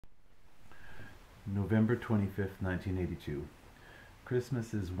November 25th, 1982.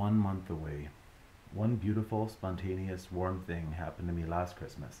 Christmas is 1 month away. One beautiful, spontaneous, warm thing happened to me last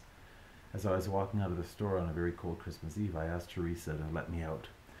Christmas. As I was walking out of the store on a very cold Christmas Eve, I asked Theresa to let me out.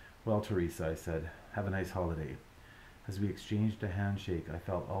 "Well, Theresa," I said, "have a nice holiday." As we exchanged a handshake, I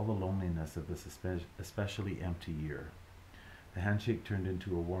felt all the loneliness of this especially empty year. The handshake turned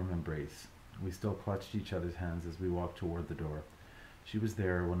into a warm embrace. We still clutched each other's hands as we walked toward the door. She was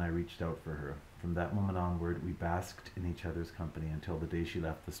there when I reached out for her. From that moment onward, we basked in each other's company until the day she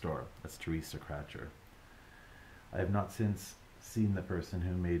left the store. That's Theresa Cratcher. I have not since seen the person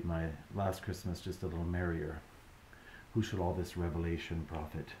who made my last Christmas just a little merrier. Who shall all this revelation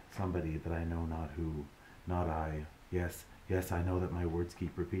profit? Somebody that I know not who, not I. Yes, yes, I know that my words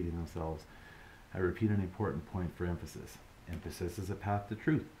keep repeating themselves. I repeat an important point for emphasis. Emphasis is a path to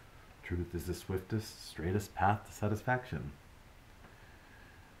truth. Truth is the swiftest, straightest path to satisfaction.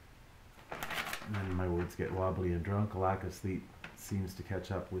 And then my words get wobbly and drunk. A lack of sleep seems to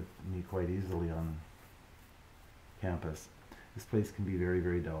catch up with me quite easily on campus. This place can be very,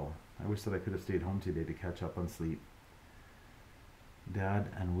 very dull. I wish that I could have stayed home today to catch up on sleep.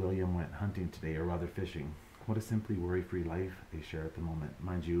 Dad and William went hunting today, or rather fishing. What a simply worry-free life they share at the moment.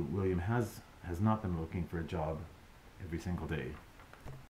 Mind you, William has not been looking for a job every single day.